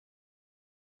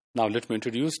Now let me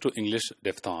introduce to English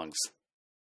diphthongs.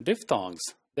 Diphthongs,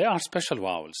 they are special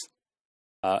vowels.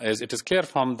 As it is clear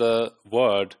from the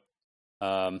word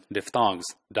diphthongs,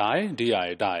 di.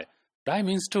 Di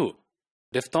means two.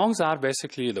 Diphthongs are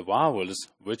basically the vowels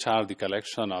which are the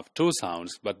collection of two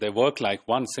sounds, but they work like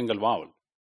one single vowel.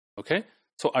 Okay?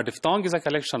 So a diphthong is a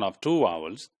collection of two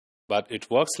vowels, but it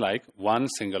works like one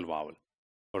single vowel.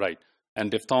 All right.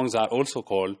 And diphthongs are also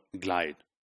called glide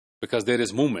because there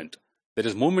is movement. There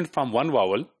is movement from one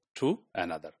vowel to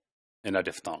another in a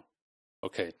diphthong.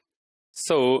 Okay.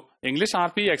 So English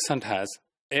RP accent has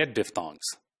 8 diphthongs.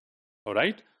 All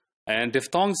right. And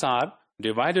diphthongs are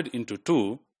divided into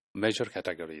two major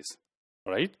categories.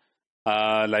 All right.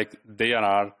 Like there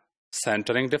are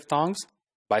centering diphthongs.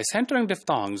 By centering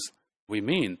diphthongs, we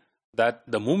mean that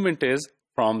the movement is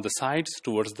from the sides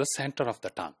towards the center of the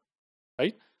tongue.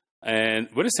 Right. And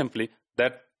very simply,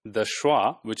 that the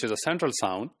schwa, which is a central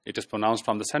sound, it is pronounced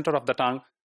from the center of the tongue.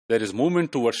 There is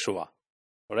movement towards schwa.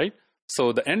 All right.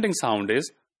 So the ending sound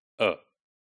is a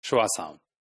schwa sound.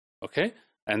 Okay.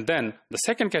 And then the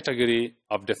second category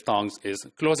of diphthongs is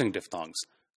closing diphthongs.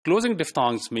 Closing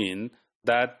diphthongs mean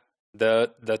that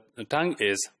the tongue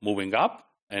is moving up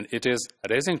and it is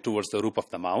raising towards the roof of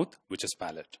the mouth, which is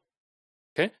palate.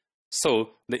 Okay.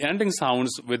 So the ending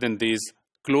sounds within these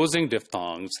closing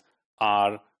diphthongs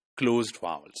are closed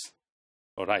vowels.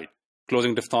 All right.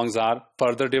 Closing diphthongs are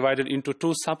further divided into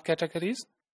two subcategories,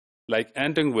 like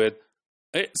ending with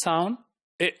a sound.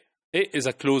 A is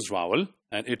a closed vowel,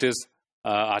 and it is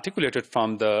articulated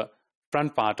from the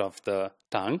front part of the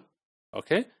tongue.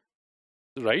 Okay.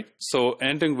 Right. So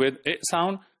ending with a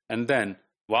sound, and then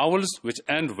vowels which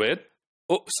end with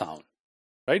o sound.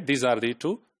 Right. These are the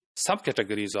two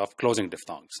subcategories of closing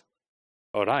diphthongs.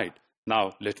 All right.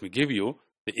 Now let me give you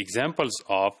the examples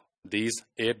of these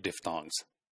 8 diphthongs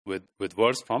with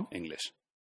words from English.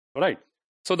 All right.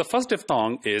 So the first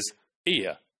diphthong is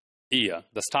ear. Ear.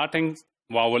 The starting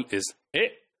vowel is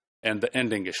a and the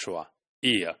ending is schwa.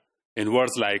 Ear. In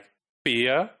words like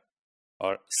peer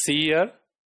or seer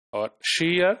or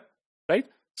sheer. Right.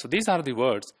 So these are the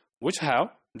words which have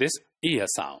this ear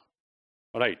sound.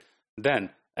 All right. Then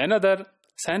another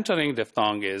centering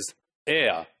diphthong is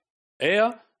air.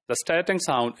 Air. The starting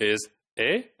sound is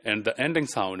a and the ending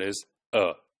sound is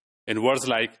a. In words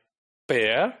like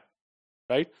pear,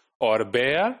 right, or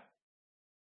bear.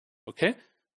 Okay,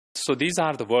 so these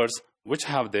are the words which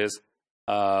have this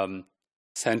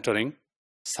centering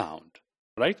sound,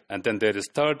 right? And then there is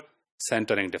third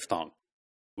centering diphthong,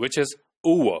 which is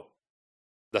oo.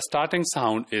 The starting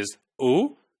sound is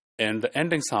oo, and the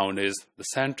ending sound is the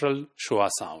central schwa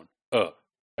sound,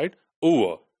 right?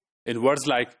 Oo. In words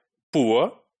like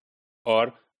poor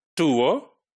or tour,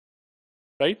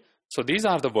 right? So these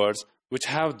are the words which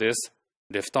have this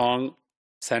diphthong,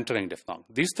 centering diphthong.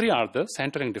 These 3 are the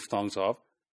centering diphthongs of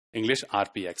English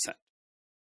RP accent,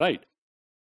 right?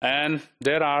 And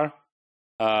there are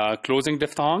closing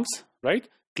diphthongs, right?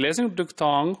 Closing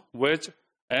diphthong which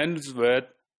ends with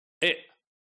a,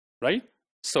 right?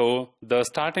 So the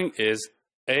starting is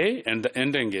a and the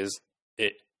ending is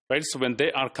a, right? So when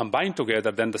they are combined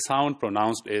together, then the sound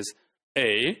pronounced is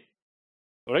a,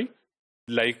 right?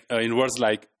 Like in words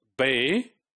like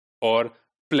bay or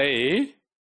play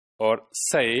or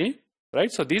say,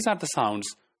 right? So these are the sounds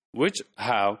which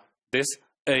have this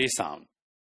a sound,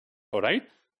 all right?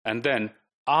 And then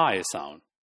I sound,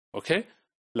 okay?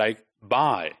 Like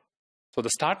buy. So the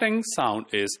starting sound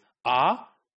is a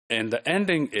and the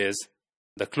ending is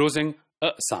the closing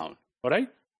sound, all right?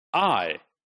 I,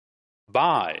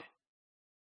 buy,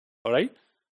 all right?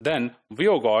 Then we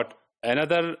have got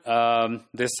another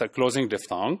this closing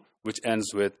diphthong which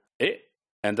ends with a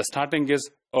and the starting is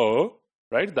o,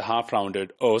 right, the half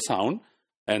rounded o sound,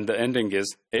 and the ending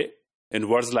is a. In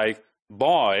words like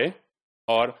boy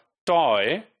or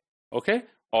toy, okay,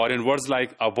 or in words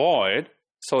like avoid.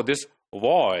 So this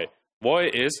boy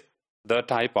is the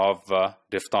type of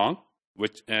diphthong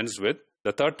which ends with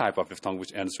the third type of diphthong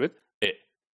which ends with a.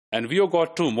 And we have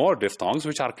got 2 more diphthongs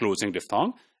which are closing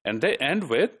diphthong, and they end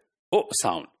with o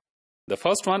sound. The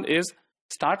first one is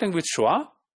starting with schwa,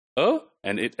 a,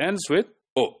 and it ends with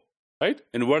o, right?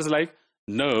 In words like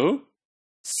no,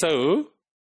 so,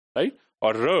 right,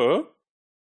 or ro,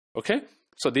 okay?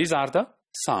 So these are the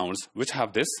sounds which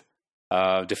have this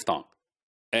diphthong.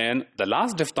 And the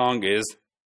last diphthong is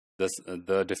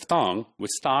the diphthong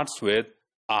which starts with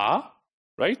a,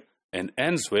 right, and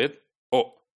ends with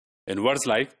o. In words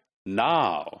like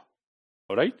now,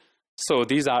 all right? So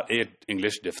these are 8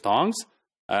 English diphthongs.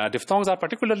 Diphthongs are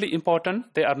particularly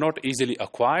important. They are not easily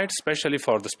acquired, especially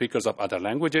for the speakers of other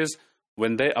languages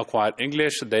when they acquire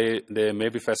English, they may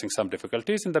be facing some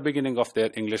difficulties in the beginning of their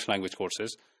English language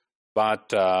courses,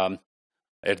 but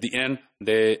at the end,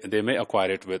 they may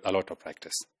acquire it with a lot of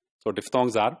practice. So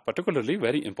diphthongs are particularly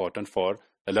very important for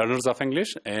the learners of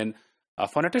English, and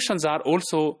phoneticians are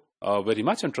also very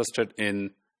much interested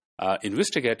in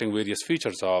investigating various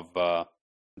features of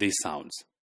these sounds.